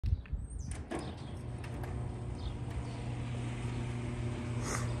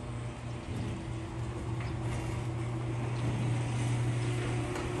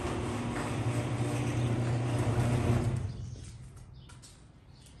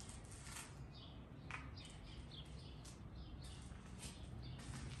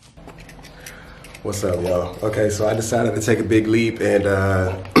What's up, y'all? Okay, so I decided to take a big leap and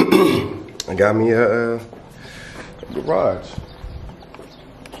I got me a garage.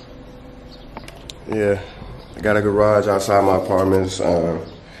 Yeah, I got a garage outside my apartments.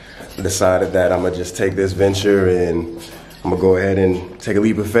 Decided that I'm gonna just take this venture and I'm gonna go ahead and take a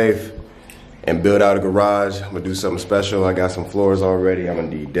leap of faith and build out a garage. I'm gonna do something special. I got some floors already. I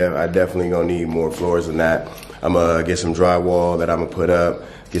definitely gonna need more floors than that. I'm gonna get some drywall that I'm gonna put up,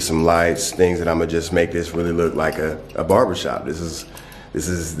 get some lights, things that I'm gonna just make this really look like a barbershop. This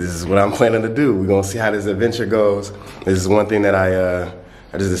is what I'm planning to do. We're gonna see how this adventure goes. This is one thing that I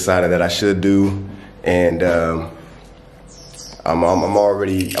just decided that I should do, and I'm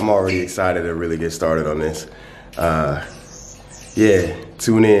already excited to really get started on this. Yeah,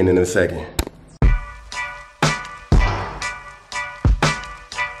 tune in a second.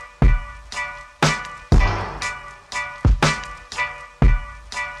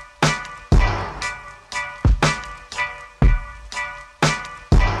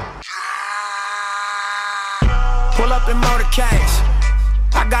 Pull up in motorcades,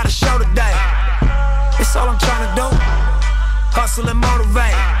 I got a show today. It's all I'm trying to do, hustle and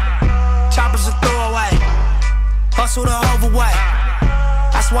motivate. Choppers a throwaway, hustle the overweight.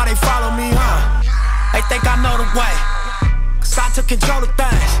 That's why they follow me, huh? They think I know the way, cause I took control of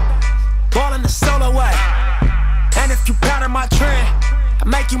things, ballin' the solo way. And if you pattern my trend, I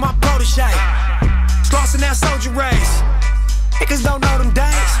make you my protege. Slossin' that soldier race, niggas don't know them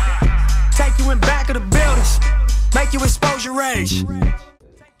days. Take you in back of the buildings, make you expose your rage.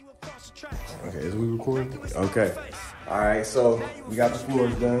 Okay, is we recording? Okay. Alright, so we got the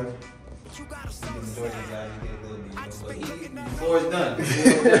floors done. Floors done.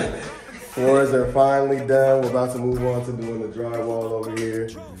 Floors are finally done. We're about to move on to doing the drywall over here.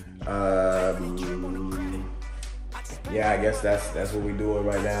 Yeah, I guess that's what we're doing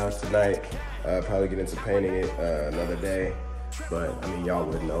right now tonight. Probably get into painting it another day. But I mean, y'all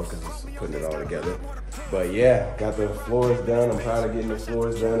wouldn't know because it's putting it all together. But yeah, got the floors done. I'm proud of getting the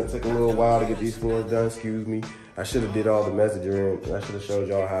floors done. It took a little while to get these floors done, excuse me. I should have did all the measuring. I should have showed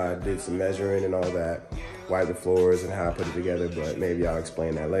y'all how I did some measuring and all that. Wipe the floors and how I put it together, but maybe I'll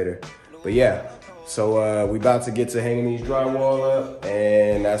explain that later. But yeah, so we about to get to hanging these drywall up,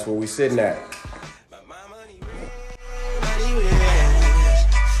 and that's where we sitting at.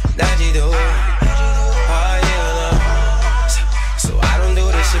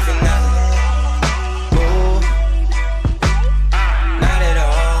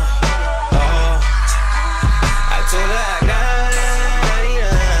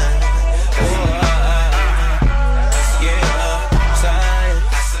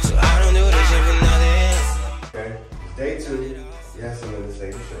 Day 2, yes, I'm in the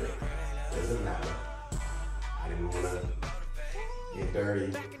same shirt. Doesn't matter. I didn't want to get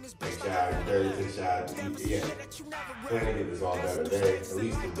dirty, take shower, get dirty, take shower. Yeah, plan to get this all done today. At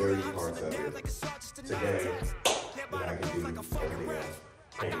least the dirty parts of it today. Then I can do everything else,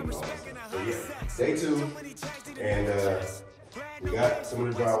 painting and all that stuff. So yeah, day 2, and we got some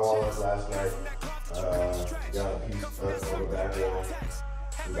of the drywall up last night. Got a piece up on the back wall.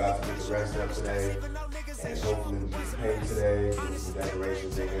 We about to get the rest up today, and hopefully we get some paint today, get some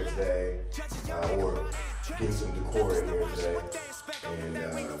decorations in here today, or get some decor in here today, and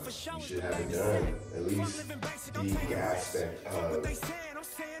we should have it done. At least the aspect of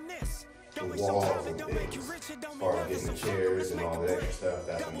the walls and things, as far as getting the chairs and all the extra stuff,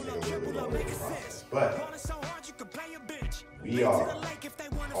 that's going to take a little bit longer in the process. But we are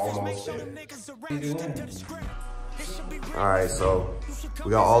almost there. Alright, so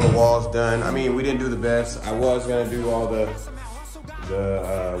we got all the walls done. I mean, we didn't do the best. I was gonna do all the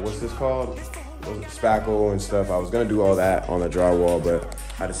what's this called? Spackle and stuff. I was gonna do all that on the drywall, but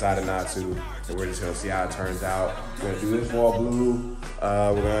I decided not to. So we're just gonna see how it turns out. We're gonna do this wall blue.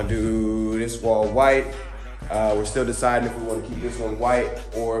 We're gonna do this wall white. We're still deciding if we want to keep this one white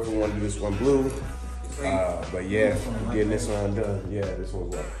or if we want to do this one blue. But yeah, we're getting this one done. Yeah, this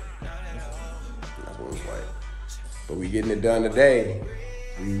one's white. That one's white. But we getting it done today.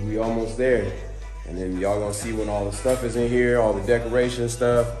 We almost there. And then y'all gonna see when all the stuff is in here, all the decoration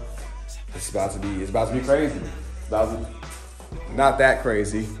stuff. It's about to be crazy. It's about to be, not that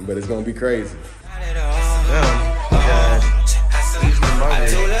crazy, but it's gonna be crazy.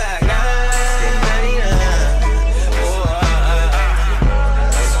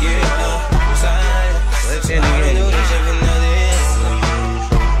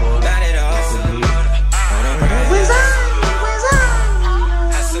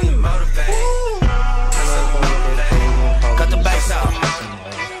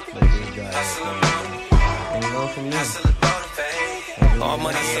 All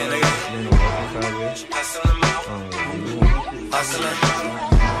money, yeah, nigga.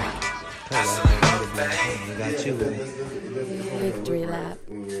 that.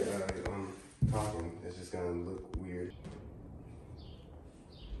 When you're talking, it's just gonna look weird.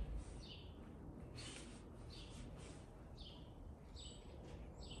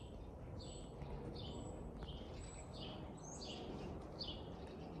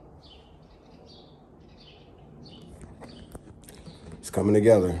 It's coming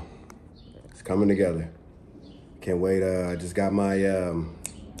together. It's coming together. Can't wait. I just got my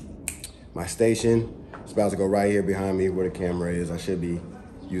my station. It's about to go right here behind me where the camera is. I should be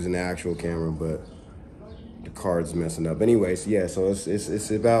using the actual camera, but the card's messing up. Anyways, yeah. So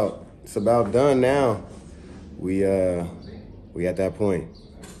it's about done now. We at that point.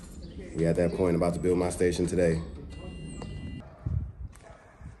 We at that point. About to build my station today.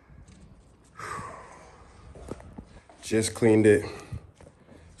 Just cleaned it.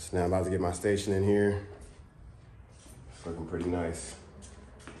 So now I'm about to get my station in here. It's looking pretty nice.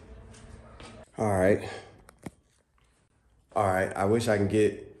 All right, I wish I can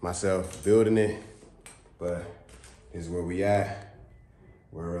get myself building it, but here's where we at.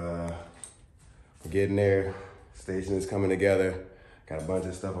 We're getting there. Station is coming together. Got a bunch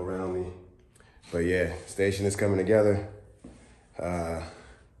of stuff around me. But yeah, station is coming together.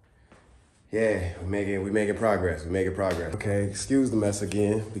 Yeah, we making progress. We making progress. Okay, excuse the mess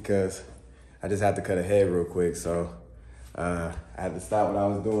again because I just had to cut ahead real quick. So I had to stop what I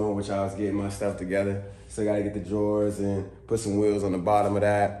was doing, which I was getting my stuff together. Still gotta get the drawers and put some wheels on the bottom of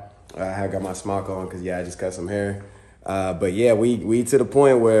that. I got my smock on because yeah, I just cut some hair. But yeah, we to the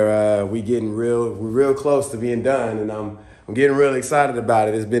point where we're real close to being done, and I'm getting really excited about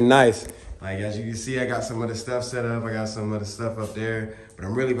it. It's been nice. Like as you can see, I got some of the stuff set up. I got some of the stuff up there, but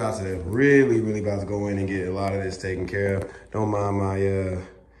I'm really about to go in and get a lot of this taken care of. Don't mind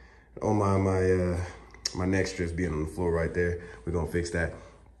my neck strips being on the floor right there. We're gonna fix that.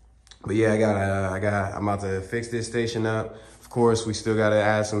 But yeah, I'm about to fix this station up. Of course, we still gotta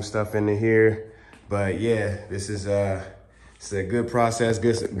add some stuff into here. But yeah, this is it's a good process,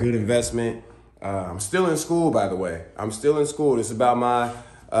 good investment. I'm still in school, by the way. I'm still in school. This is about my,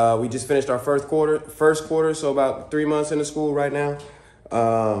 we just finished our first quarter, so about 3 months into school right now.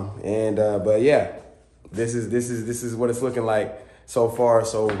 But yeah, this is what it's looking like so far,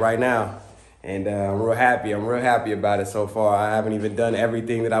 so right now. And I'm real happy about it so far. I haven't even done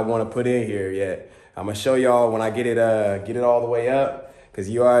everything that I want to put in here yet. I'm gonna show y'all when I get it all the way up, because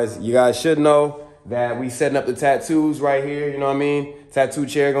you guys should know that we setting up the tattoos right here, you know what I mean? Tattoo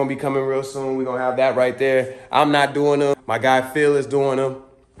chair gonna be coming real soon. We're gonna have that right there. I'm not doing them. My guy Phil is doing them.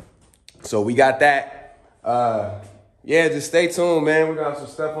 So we got that. Yeah, just stay tuned, man. We got some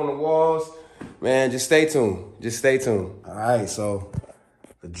stuff on the walls. Man, just stay tuned. Just stay tuned. All right, so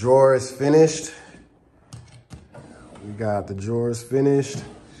the drawer is finished. We got the drawers finished.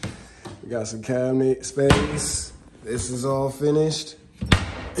 We got some cabinet space. This is all finished.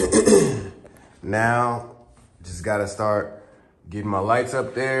 Now, just gotta start getting my lights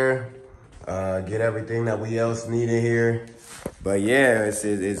up there, get everything that we else need in here. But yeah,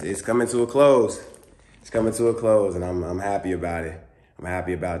 it's coming to a close. It's coming to a close, and I'm happy about it. I'm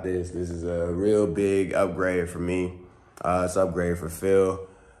happy about this. This is a real big upgrade for me. It's an upgrade for Phil.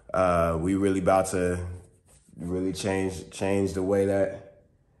 We really about to really change the way that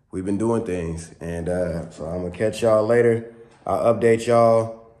we've been doing things. And so I'm gonna catch y'all later. I'll update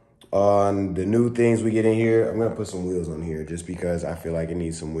y'all on the new things we get in here. I'm gonna put some wheels on here just because I feel like it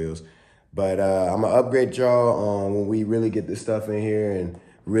needs some wheels. But I'm gonna upgrade y'all on when we really get this stuff in here and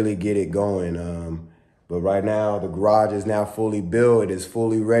really get it going. But right now, the garage is now fully built. It is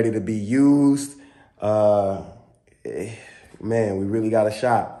fully ready to be used. Man, we really got a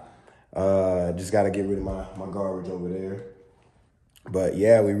shop. Just got to get rid of my garbage over there. But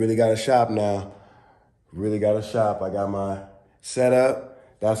yeah, we really got a shop now. Really got a shop. I got my setup.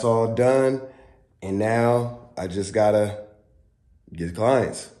 That's all done. And now I just got to get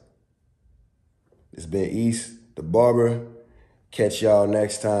clients. It's been East, the barber. Catch y'all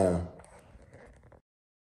next time.